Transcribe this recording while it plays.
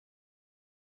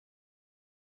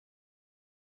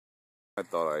I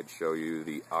thought I'd show you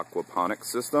the aquaponics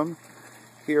system.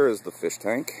 Here is the fish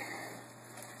tank.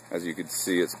 As you can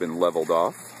see, it's been leveled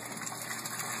off.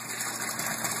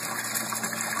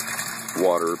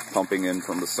 Water pumping in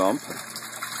from the sump.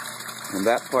 And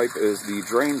that pipe is the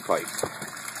drain pipe.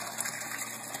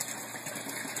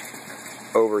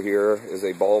 Over here is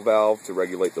a ball valve to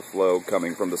regulate the flow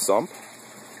coming from the sump.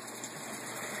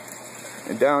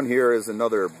 And down here is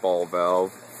another ball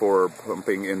valve for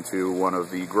pumping into one of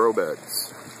the grow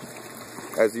beds.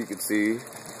 As you can see,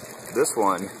 this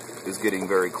one is getting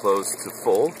very close to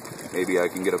full. Maybe I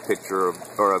can get a picture of,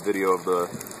 or a video of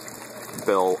the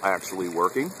bell actually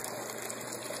working.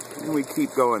 And we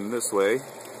keep going this way.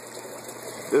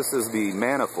 This is the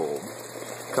manifold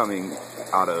coming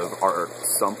out of our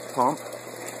sump pump.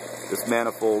 This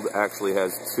manifold actually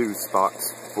has 2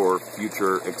 spots for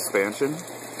future expansion.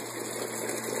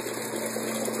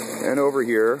 And over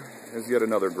here is yet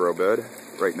another grow bed.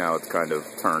 Right now it's kind of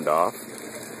turned off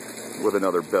with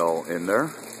another bell in there.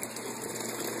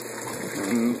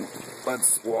 And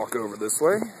let's walk over this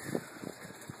way.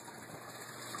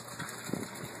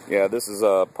 Yeah, this is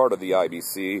a part of the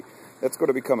IBC. It's going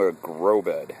to become a grow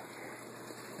bed.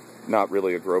 Not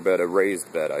really a grow bed, a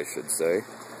raised bed, I should say.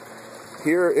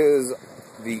 Here is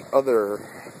the other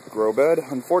grow bed.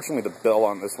 Unfortunately, the bell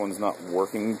on this one's not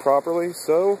working properly,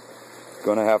 so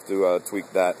going to have to tweak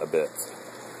that a bit.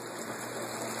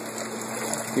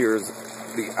 Here's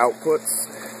the outputs.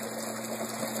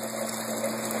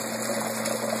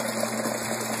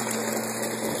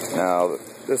 Now,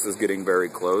 this is getting very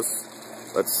close.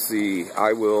 Let's see.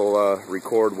 I will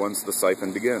record once the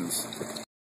siphon begins.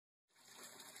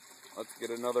 Let's get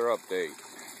another update.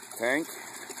 Tank.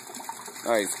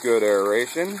 Nice, good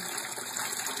aeration.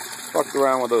 Fucked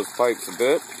around with those pipes a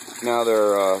bit. Now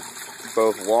they're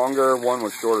both longer. One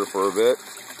was shorter for a bit,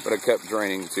 but it kept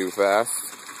draining too fast.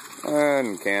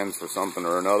 And cans for something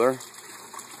or another.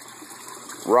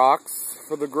 Rocks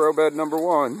for the grow bed number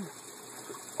 1.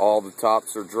 All the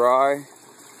tops are dry.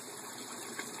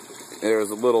 There's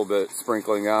a little bit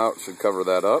sprinkling out, should cover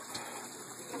that up.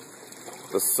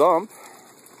 The sump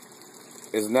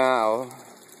is now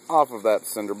off of that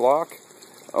cinder block,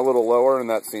 a little lower, and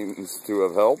that seems to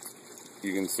have helped.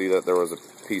 You can see that there was a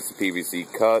piece of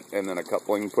PVC cut and then a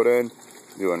coupling put in,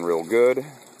 doing real good.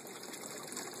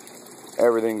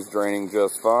 Everything's draining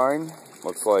just fine.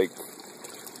 Looks like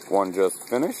one just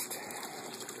finished.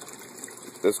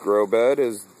 This grow bed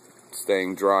is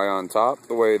staying dry on top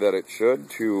the way that it should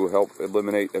to help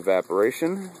eliminate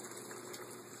evaporation.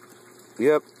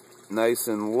 Yep, nice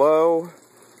and low.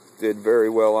 Did very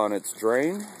well on its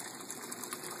drain.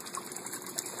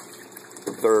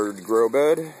 The third grow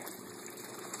bed,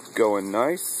 going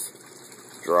nice.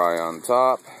 Dry on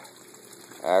top.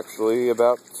 Actually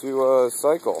about to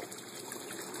cycle.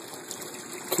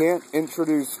 Can't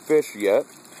introduce fish yet,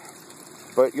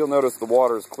 but you'll notice the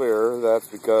water's clear. That's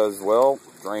because, well,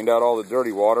 drained out all the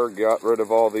dirty water, got rid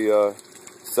of all the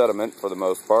sediment for the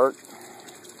most part.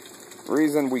 The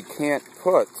reason we can't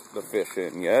put the fish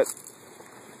in yet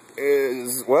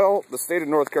is, well, the state of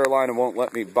North Carolina won't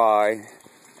let me buy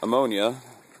ammonia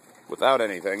without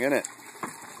anything in it.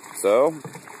 So,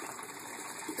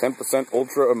 10%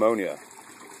 ultra ammonia.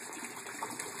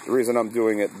 The reason I'm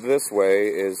doing it this way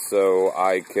is so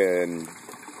I can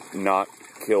not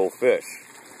kill fish.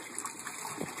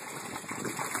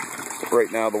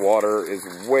 Right now the water is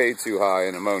way too high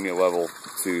in ammonia level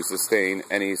to sustain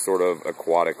any sort of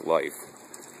aquatic life.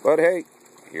 But hey,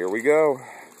 here we go.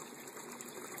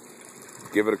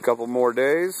 Give it a couple more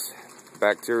days.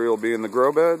 Bacteria will be in the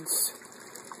grow beds.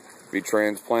 Be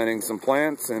transplanting some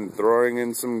plants and throwing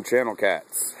in some channel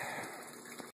cats.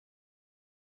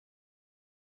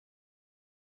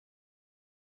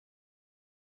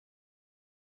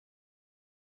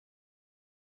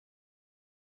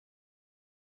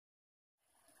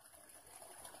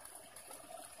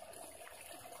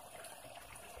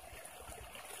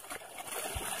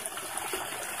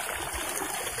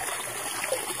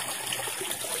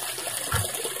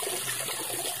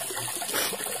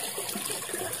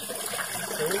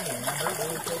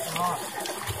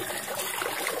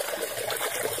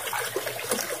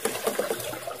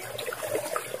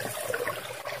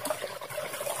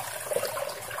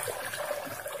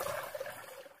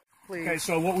 Okay,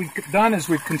 so what we've done is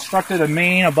we've constructed a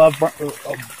main above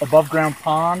ground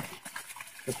pond.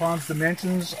 The pond's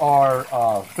dimensions are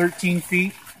 13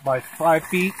 feet by 5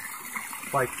 feet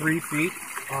by 3 feet.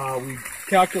 We've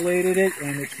calculated it,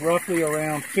 and it's roughly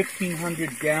around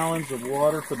 1,500 gallons of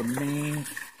water for the main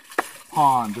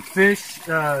pond. The fish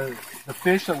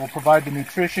that will provide the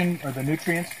nutrition or the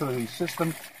nutrients for the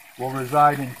system will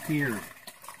reside in here.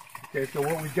 Okay, so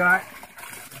what we got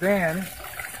then,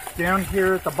 down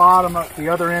here at the bottom of the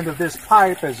other end of this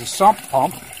pipe is a sump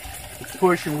pump. It's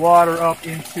pushing water up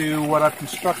into what I've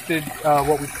constructed,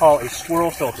 what we call a swirl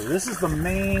filter. This is the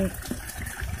main,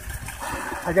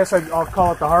 I guess I'll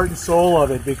call it the heart and soul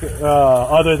of it, because,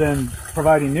 other than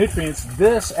providing nutrients.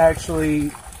 This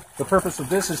actually, the purpose of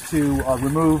this is to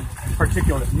remove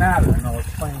particulate matter, and I'll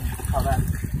explain how that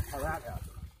happens.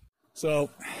 So,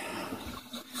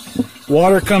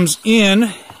 water comes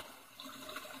in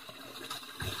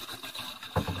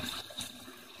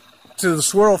to the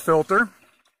swirl filter.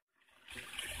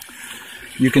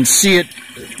 You can see it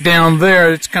down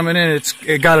there. It's coming in.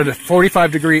 It got at a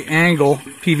 45-degree angle,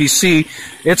 PVC.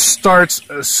 It starts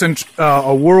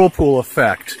a whirlpool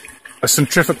effect, a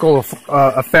centrifugal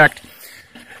effect,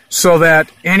 so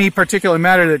that any particulate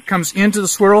matter that comes into the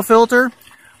swirl filter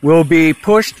will be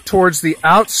pushed towards the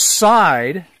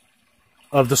outside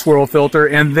of the swirl filter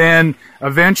and then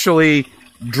eventually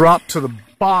drop to the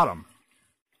bottom.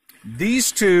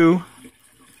 These two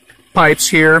pipes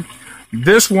here,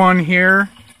 this one here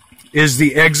is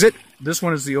the exit, this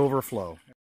one is the overflow.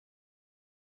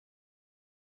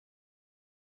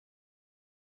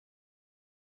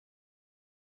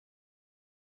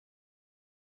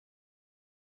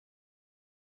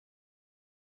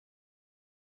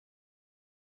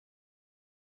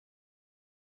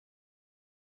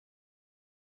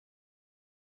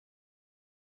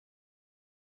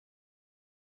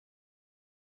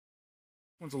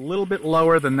 One's a little bit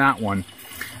lower than that one.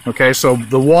 Okay, so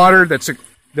the water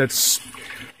that's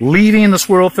leaving the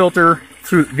swirl filter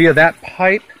through via that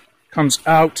pipe comes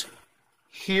out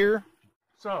here.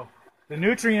 So the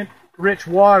nutrient-rich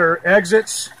water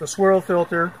exits the swirl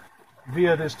filter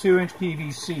via this 2-inch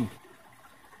PVC.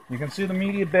 You can see the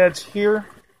media beds here.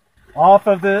 Off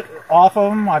of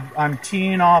them, I'm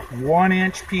teeing off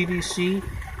 1-inch PVC.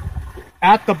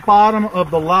 At the bottom of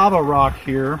the lava rock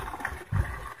here.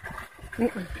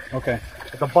 Okay.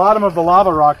 At the bottom of the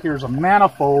lava rock here is a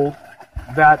manifold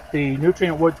that the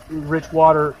nutrient-rich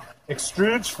water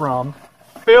extrudes from,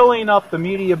 filling up the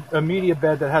media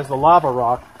bed that has the lava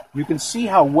rock. You can see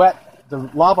how wet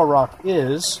the lava rock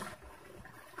is,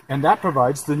 and that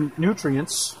provides the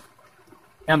nutrients,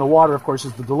 and the water, of course,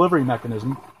 is the delivery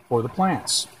mechanism for the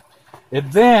plants.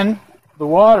 The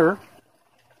water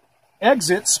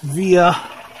exits via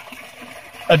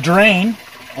a drain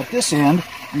at this end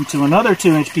into another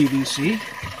 2-inch PVC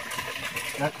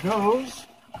that goes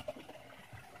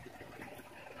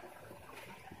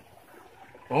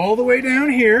all the way down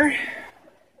here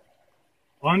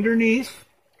underneath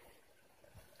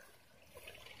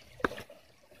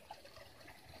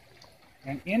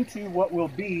and into what will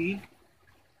be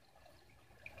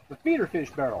the feeder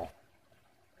fish barrel.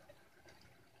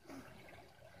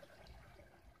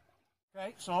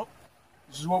 Okay, so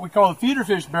this is what we call the feeder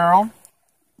fish barrel.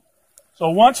 So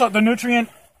once the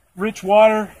nutrient-rich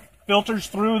water filters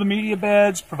through the media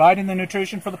beds, providing the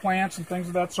nutrition for the plants and things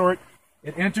of that sort,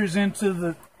 it enters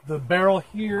into the barrel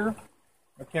here,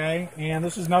 okay? And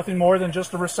this is nothing more than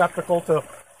just a receptacle to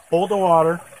hold the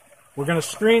water. We're going to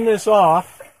screen this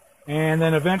off and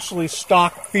then eventually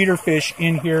stock feeder fish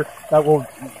in here that will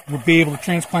be able to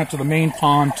transplant to the main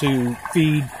pond to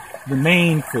feed the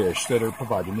main fish that are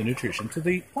providing the nutrition to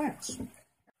the plants.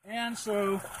 And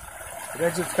so it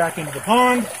exits back into the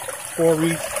pond for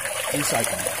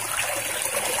recycling.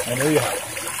 And there you have it.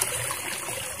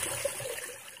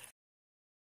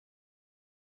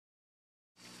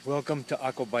 Welcome to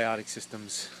Aquaponics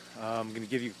Systems. I'm going to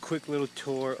give you a quick little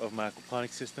tour of my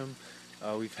aquaponics system.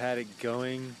 We've had it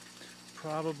going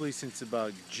probably since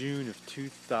about June of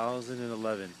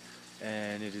 2011,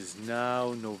 and it is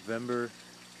now November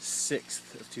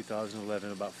 6th of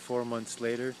 2011, about 4 months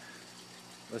later.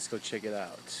 Let's go check it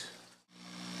out.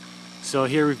 So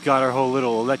here we've got our whole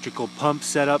little electrical pump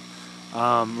set up.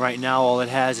 Right now all it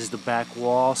has is the back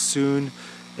wall. Soon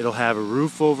it'll have a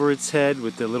roof over its head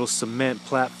with the little cement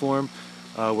platform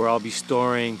where I'll be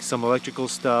storing some electrical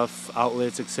stuff,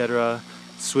 outlets, etc.,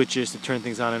 switches to turn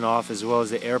things on and off, as well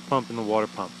as the air pump and the water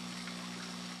pump.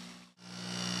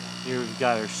 Here we've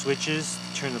got our switches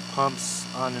to turn the pumps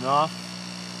on and off,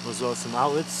 as well as some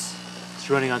outlets. It's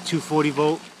running on 240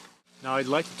 volt. Now I'd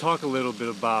like to talk a little bit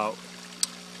about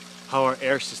how our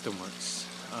air system works.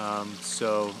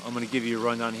 So I'm going to give you a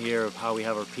rundown here of how we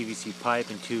have our PVC pipe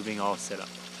and tubing all set up.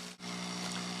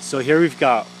 So here we've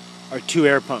got our 2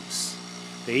 air pumps.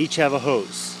 They each have a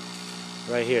hose.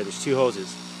 Right here, there's 2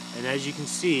 hoses. And as you can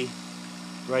see,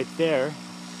 right there,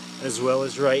 as well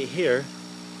as right here,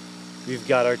 we've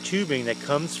got our tubing that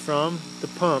comes from the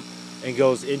pump and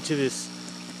goes into this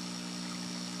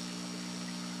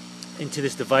into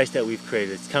this device that we've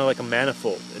created. It's kind of like a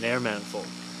manifold, an air manifold.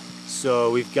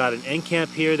 So we've got an end cap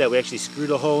here that we actually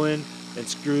screwed a hole in and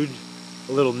screwed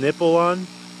a little nipple on.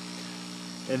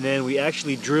 And then we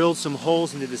actually drilled some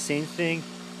holes into the same thing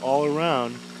all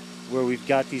around where we've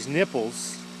got these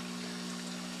nipples.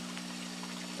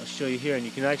 I'll show you here, and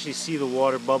you can actually see the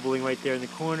water bubbling right there in the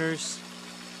corners,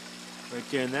 right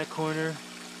there in that corner.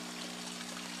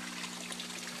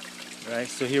 Alright,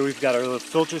 so here we've got our little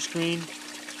filter screen.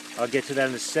 I'll get to that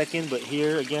in a second, but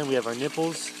here again we have our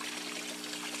nipples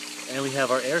and we have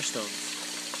our air stones.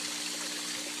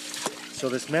 So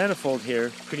this manifold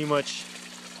here pretty much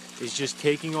is just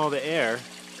taking all the air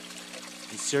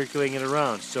and circulating it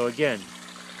around. So again,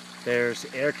 there's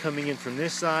air coming in from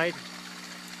this side,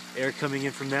 air coming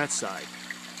in from that side.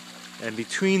 And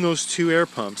between those two air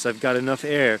pumps, I've got enough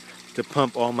air to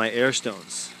pump all my air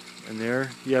stones. And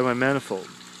there you have my manifold.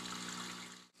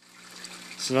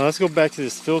 So now let's go back to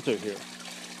this filter here.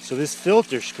 So this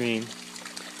filter screen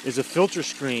is a filter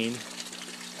screen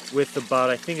with about,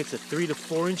 I think it's a 3 to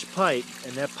 4 inch pipe,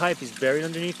 and that pipe is buried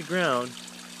underneath the ground,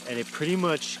 and it pretty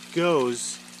much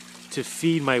goes to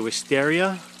feed my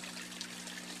wisteria.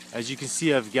 As you can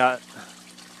see, I've got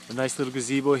a nice little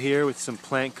gazebo here with some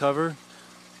plant cover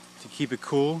to keep it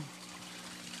cool.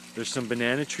 There's some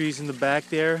banana trees in the back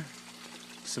there,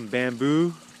 some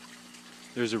bamboo,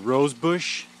 there's a rose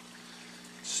bush.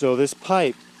 So this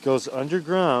pipe goes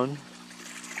underground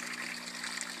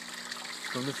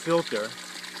from the filter,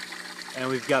 and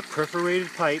we've got perforated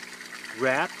pipe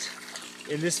wrapped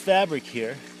in this fabric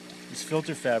here, this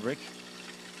filter fabric,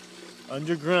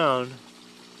 underground,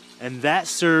 and that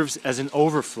serves as an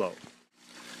overflow.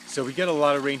 So we get a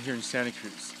lot of rain here in Santa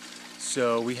Cruz,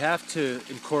 so we have to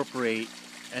incorporate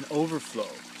an overflow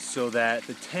so that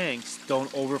the tanks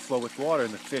don't overflow with water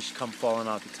and the fish come falling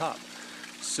out the top.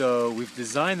 So we've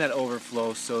designed that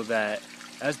overflow so that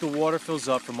as the water fills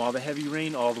up from all the heavy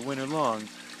rain all the winter long,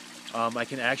 I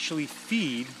can actually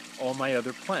feed all my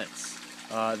other plants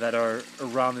that are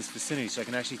around this vicinity. So I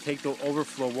can actually take the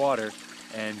overflow water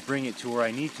and bring it to where I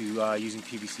need to using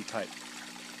PVC pipe.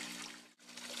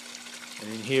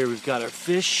 And in here we've got our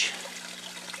fish.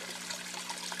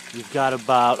 We've got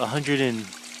about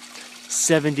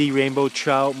 170 rainbow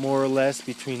trout more or less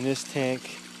between this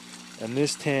tank and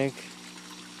this tank.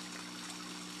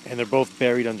 And they're both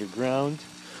buried underground.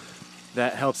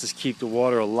 That helps us keep the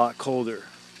water a lot colder.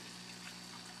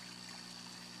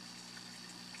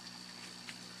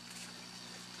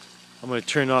 I'm going to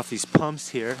turn off these pumps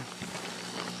here.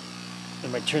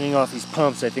 And by turning off these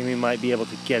pumps, I think we might be able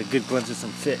to get a good glimpse of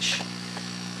some fish.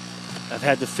 I've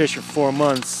had the fish for 4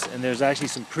 months, and there's actually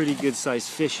some pretty good sized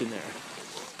fish in there.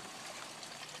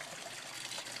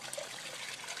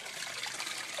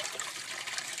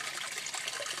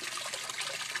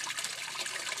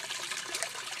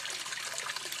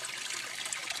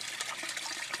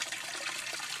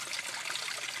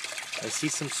 I see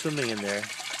some swimming in there.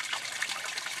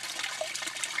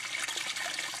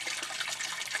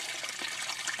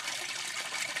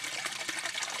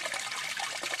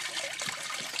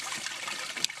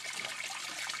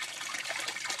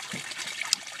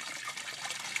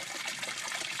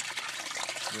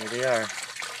 There they are. I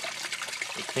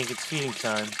think it's feeding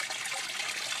time.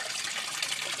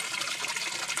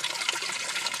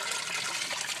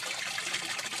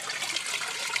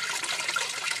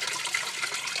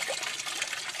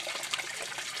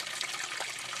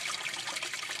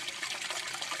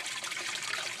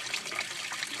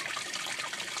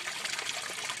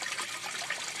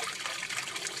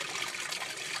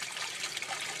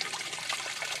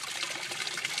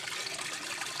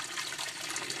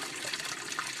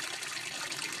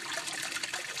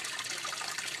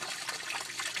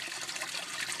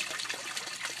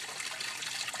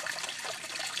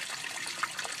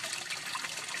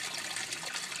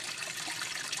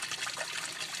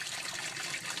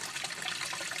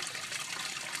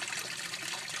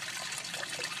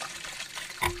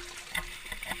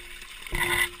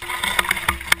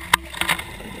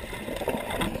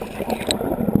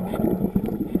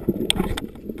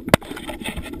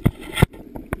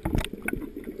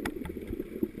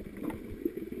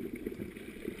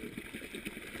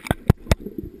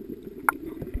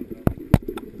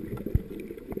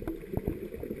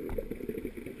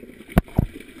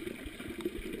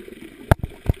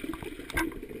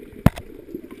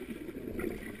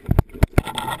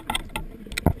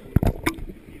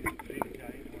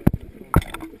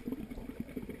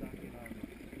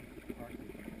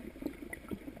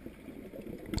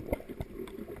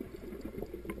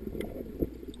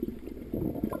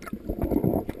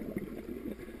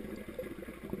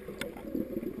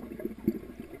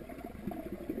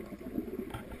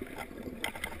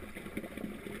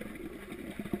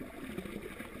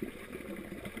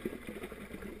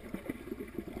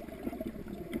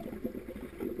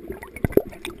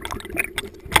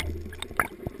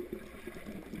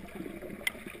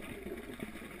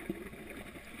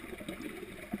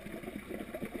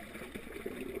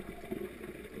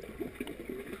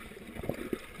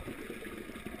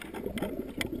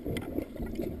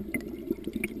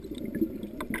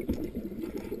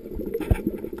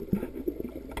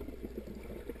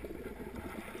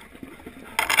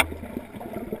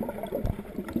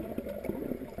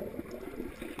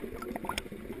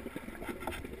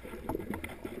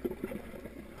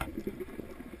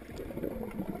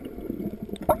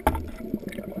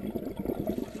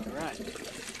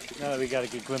 Now that we got a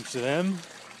good glimpse of them,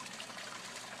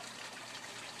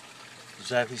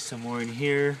 there's actually some more in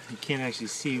here. You can't actually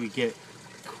see, we get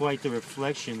quite the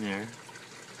reflection there.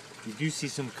 You do see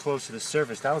some close to the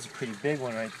surface. That was a pretty big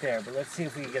one right there, but let's see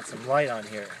if we can get some light on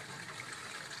here.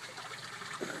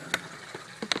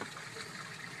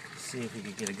 See if we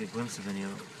can get a good glimpse of any of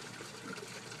them.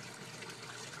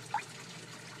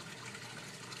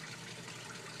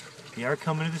 They are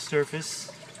coming to the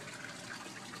surface.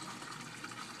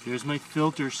 Here's my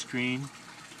filter screen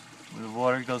where the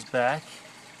water goes back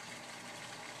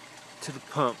to the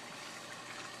pump,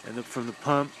 and then from the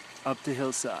pump up the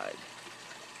hillside.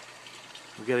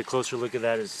 We'll get a closer look at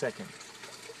that in a second.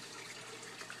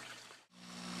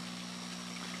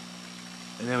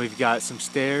 And then we've got some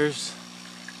stairs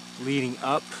leading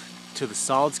up to the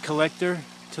solids collector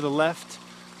to the left.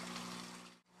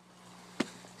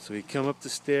 So we come up the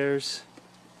stairs,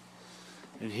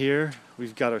 and here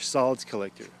we've got our solids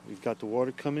collector. We've got the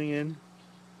water coming in,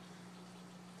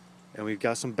 and we've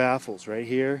got some baffles right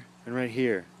here and right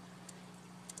here.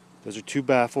 Those are two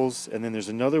baffles, and then there's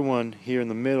another one here in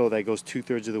the middle that goes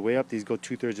 2/3 of the way up. These go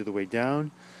 2/3 of the way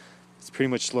down. It's pretty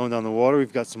much slowing down the water.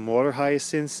 We've got some water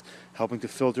hyacinths helping to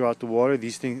filter out the water.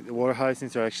 These things, the water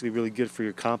hyacinths, are actually really good for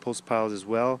your compost piles as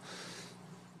well.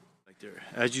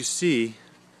 As you see,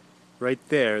 right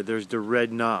there, there's the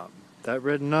red knob. That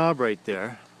red knob right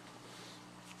there,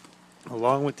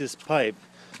 along with this pipe.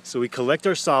 So we collect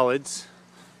our solids.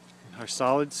 Our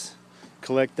solids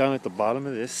collect down at the bottom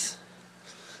of this.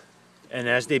 And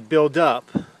as they build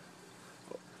up,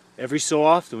 every so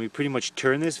often we pretty much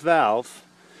turn this valve,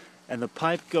 and the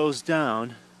pipe goes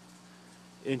down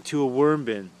into a worm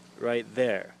bin right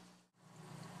there.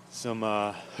 Some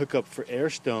hookup for air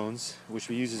stones, which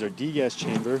we use as our degas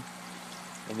chamber.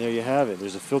 And there you have it.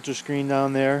 There's a filter screen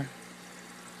down there.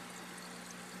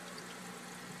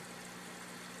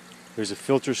 There's a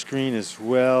filter screen as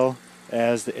well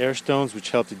as the air stones,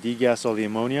 which help to degas all the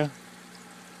ammonia.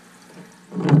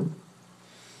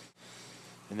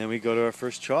 And then we go to our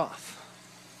first trough.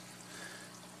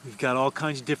 We've got all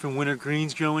kinds of different winter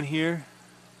greens growing here.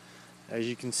 As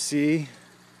you can see,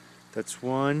 that's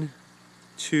 1,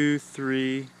 2,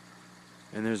 3,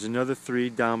 and there's another 3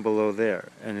 down below there.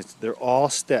 And they're all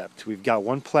stepped. We've got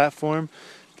one platform,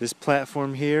 this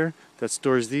platform here, that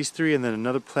stores these 3, and then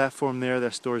another platform there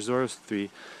that stores those 3.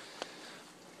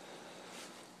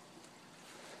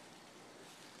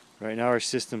 Right now our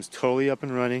system's totally up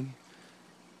and running.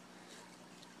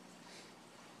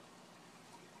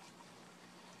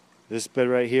 This bed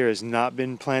right here has not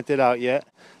been planted out yet.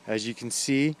 As you can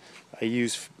see, I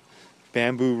use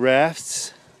bamboo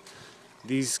rafts.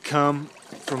 These come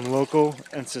from local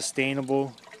and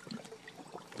sustainable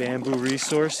bamboo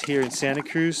resource here in Santa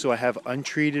Cruz, so I have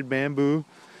untreated bamboo.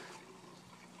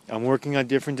 I'm working on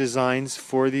different designs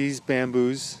for these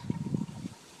bamboos.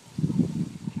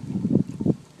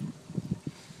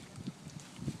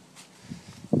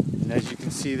 And as you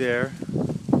can see there,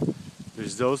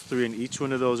 there's those 3, and each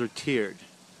one of those are tiered.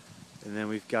 And then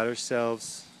we've got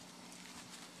ourselves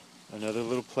another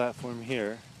little platform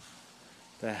here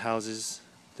that houses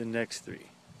the next 3.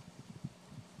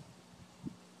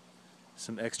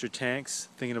 Some extra tanks,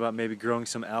 thinking about maybe growing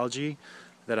some algae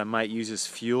that I might use as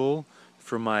fuel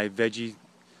for my veggie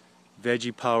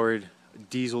powered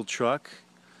diesel truck.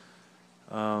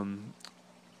 And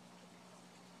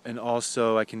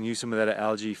also I can use some of that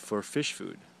algae for fish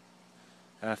food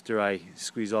after I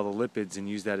squeeze all the lipids and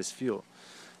use that as fuel.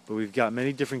 But we've got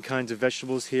many different kinds of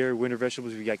vegetables here, winter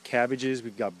vegetables. We've got cabbages,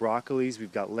 we've got broccolis,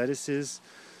 we've got lettuces,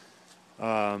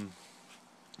 kales,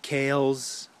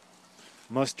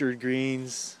 mustard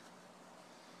greens,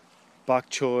 bok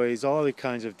choys, all other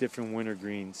kinds of different winter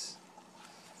greens.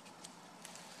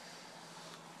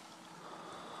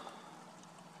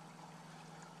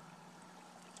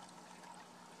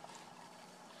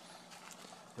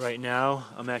 Right now,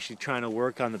 I'm actually trying to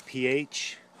work on the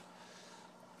pH.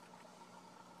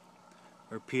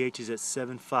 Our pH is at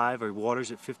 7.5. Our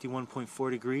water's at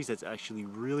 51.4 degrees. That's actually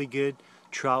really good.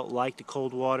 Trout like the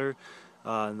cold water.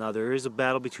 Now there is a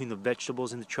battle between the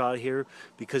vegetables and the trout here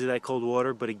because of that cold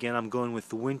water, but again I'm going with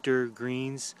the winter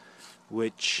greens,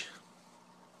 which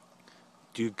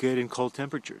do good in cold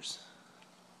temperatures.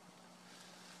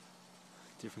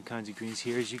 Different kinds of greens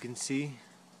here, as you can see.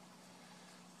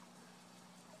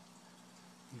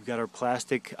 We've got our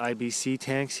plastic IBC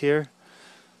tanks here,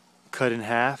 cut in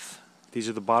half. These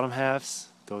are the bottom halves,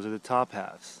 those are the top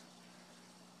halves.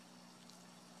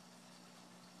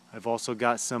 I've also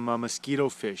got some mosquito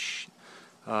fish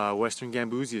Western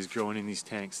gambusia is growing in these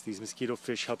tanks. These mosquito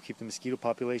fish help keep the mosquito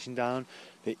population down.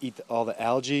 They eat all the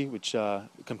algae, which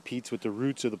competes with the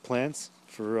roots of the plants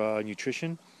for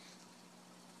nutrition.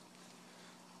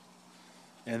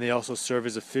 And they also serve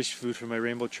as a fish food for my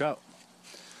rainbow trout.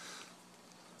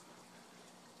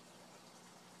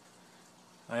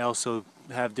 I also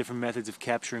have different methods of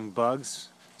capturing bugs.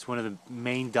 It's one of the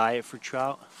main diet for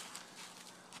trout.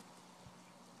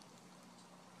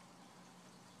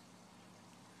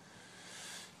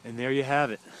 And there you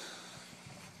have it.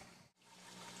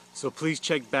 So please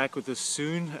check back with us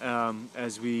soon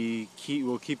as we'll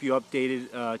keep you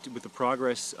updated with the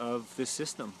progress of this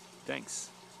system. Thanks.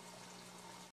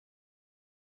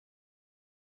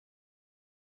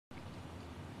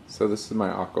 So this is my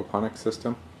aquaponics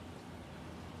system.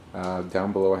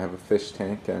 Down below I have a fish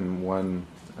tank and one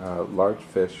large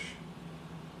fish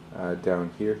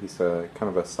down here. He's kind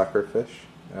of a sucker fish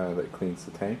that cleans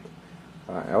the tank.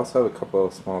 I also have a couple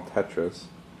of small tetras,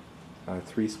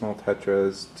 3 small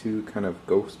tetras, 2 kind of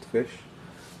ghost fish.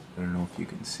 I don't know if you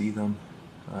can see them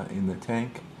in the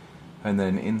tank. And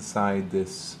then inside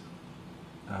this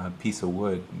piece of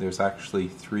wood there's actually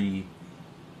 3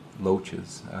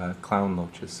 loaches, clown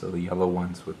loaches, so the yellow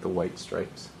ones with the white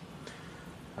stripes.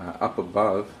 Up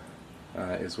above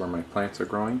is where my plants are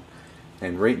growing,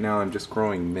 and right now I'm just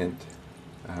growing mint,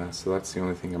 so that's the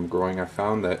only thing I'm growing. I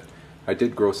found that I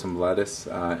did grow some lettuce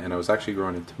and I was actually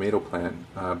growing a tomato plant,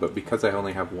 but because I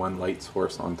only have one light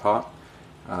source on top,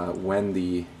 when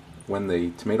the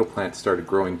tomato plant started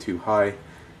growing too high,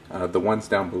 the ones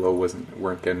down below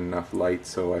weren't getting enough light,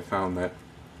 so I found that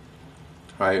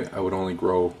I would only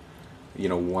grow, you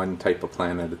know, one type of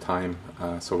plant at a time.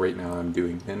 So right now I'm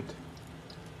doing mint,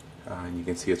 and you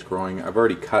can see it's growing. I've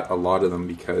already cut a lot of them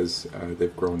because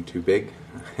they've grown too big.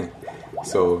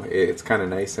 So it's kind of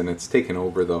nice, and it's taken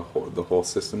over the whole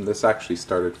system. This actually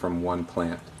started from one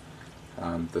plant.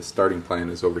 The starting plant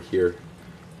is over here,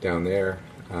 down there.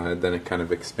 Then it kind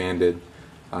of expanded,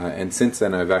 and since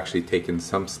then I've actually taken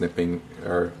some snipping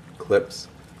or clips,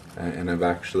 and I've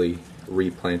actually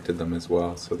replanted them as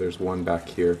well. So there's one back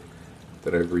here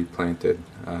that I've replanted,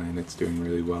 and it's doing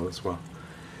really well as well.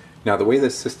 Now the way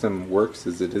this system works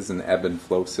is it is an ebb and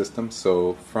flow system.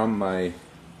 So from my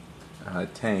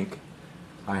tank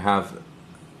I have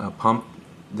a pump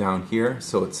down here,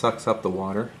 so it sucks up the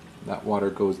water. That water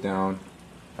goes down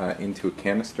into a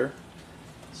canister.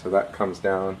 So that comes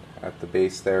down at the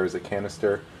base. There is a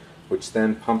canister which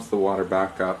then pumps the water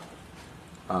back up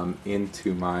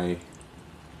into my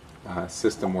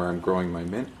system where I'm growing my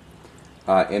mint.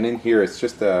 And in here it's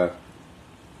just a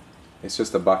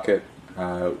bucket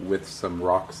with some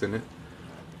rocks in it.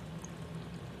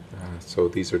 So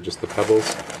these are just the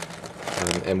pebbles.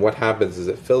 And what happens is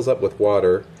it fills up with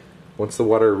water. Once the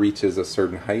water reaches a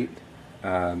certain height,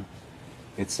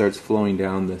 it starts flowing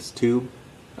down this tube,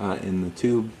 in the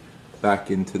tube back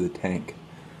into the tank.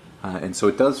 And so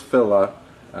it does fill up.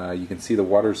 You can see the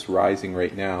water's rising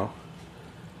right now,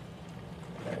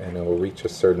 and it will reach a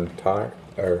certain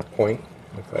point.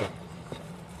 If I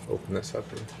open this up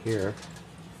in here,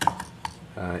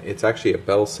 it's actually a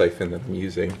bell siphon that I'm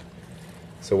using.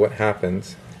 So what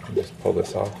happens, I'll just pull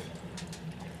this off.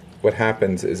 What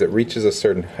happens is it reaches a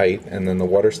certain height, and then the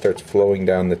water starts flowing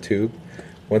down the tube.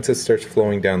 Once it starts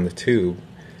flowing down the tube,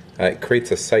 it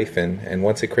creates a siphon, and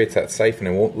once it creates that siphon,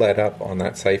 it won't let up on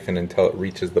that siphon until it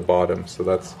reaches the bottom. So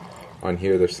that's on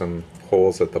here, there's some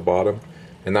holes at the bottom,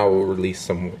 and that will release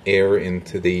some air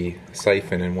into the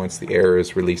siphon, and once the air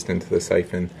is released into the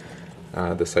siphon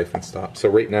stops. So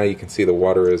right now you can see the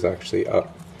water is actually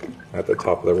up at the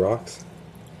top of the rocks.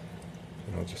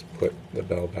 And I'll just put the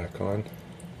bell back on.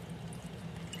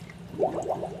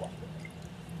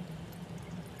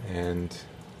 And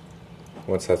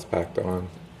once that's backed on,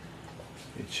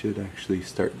 it should actually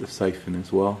start the siphon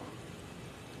as well.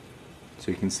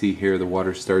 So you can see here the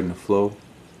water's starting to flow.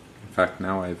 In fact,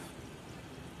 now let me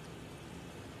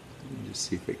just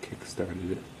see if it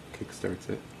kickstarts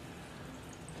it.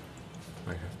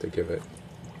 I have to give it.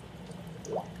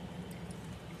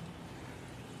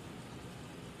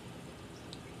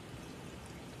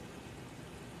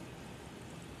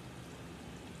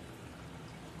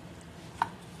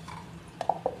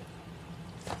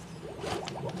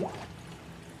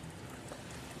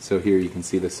 So here you can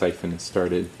see the siphon has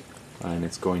started and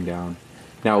it's going down.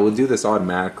 Now we'll do this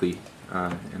automatically,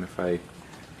 and if I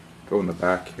go in the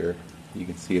back here, you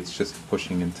can see it's just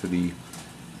pushing into the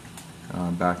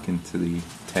back into the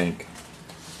tank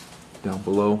down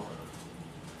below.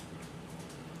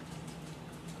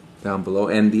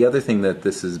 And the other thing that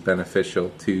this is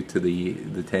beneficial to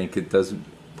the tank, it does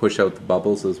push out the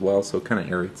bubbles as well, so it kind of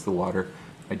aerates the water.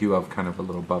 I do have kind of a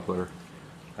little bubbler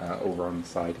over on the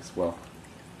side as well.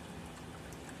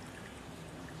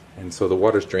 And so the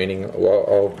water's draining. Well,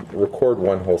 I'll record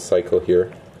one whole cycle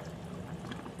here.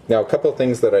 Now, a couple of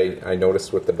things that I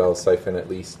noticed with the bell siphon, at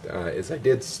least, is I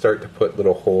did start to put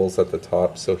little holes at the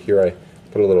top. So here I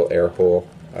put a little air hole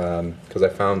because I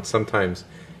found sometimes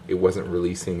it wasn't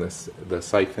releasing the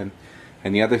siphon.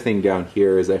 And the other thing down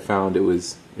here is I found it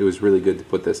was really good to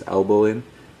put this elbow in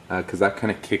because that kind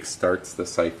of kick starts the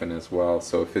siphon as well.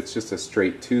 So if it's just a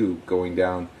straight tube going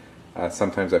down,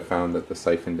 sometimes I found that the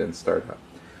siphon didn't start up.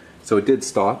 So it did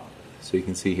stop. So you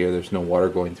can see here there's no water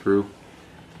going through.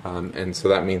 And so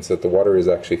that means that the water is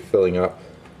actually filling up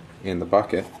in the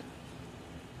bucket.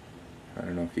 I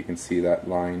don't know if you can see that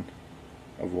line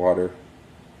of water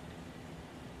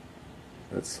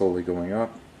that's slowly going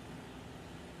up.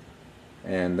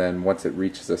 And then once it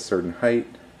reaches a certain height,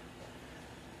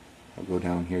 I'll go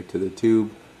down here to the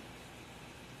tube.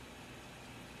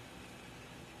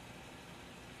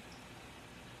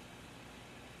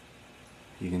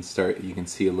 You can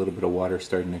see a little bit of water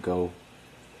starting to go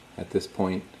at this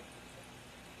point.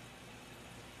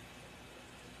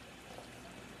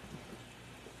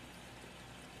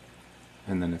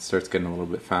 And then it starts getting a little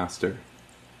bit faster.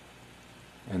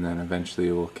 And then eventually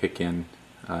it will kick in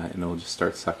and it'll just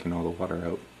start sucking all the water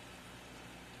out.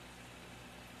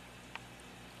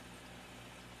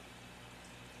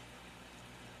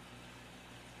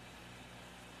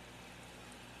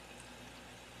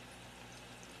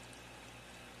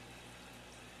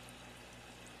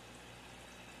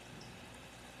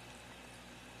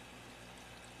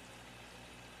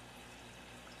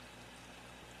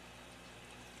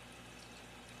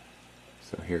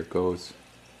 So here it goes.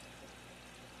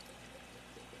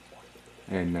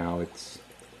 And now it's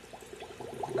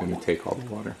going to take all the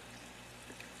water.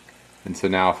 And so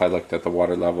now if I looked at the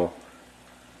water level,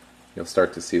 you'll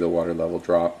start to see the water level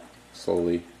drop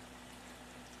slowly.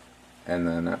 And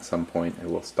then at some point it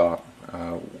will stop.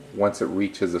 Once it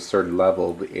reaches a certain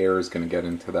level, the air is going to get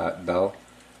into that bell.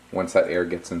 Once that air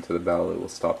gets into the bell, it will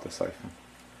stop the siphon.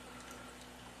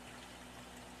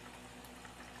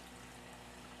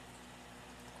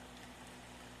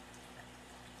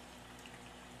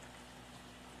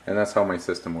 And that's how my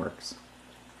system works.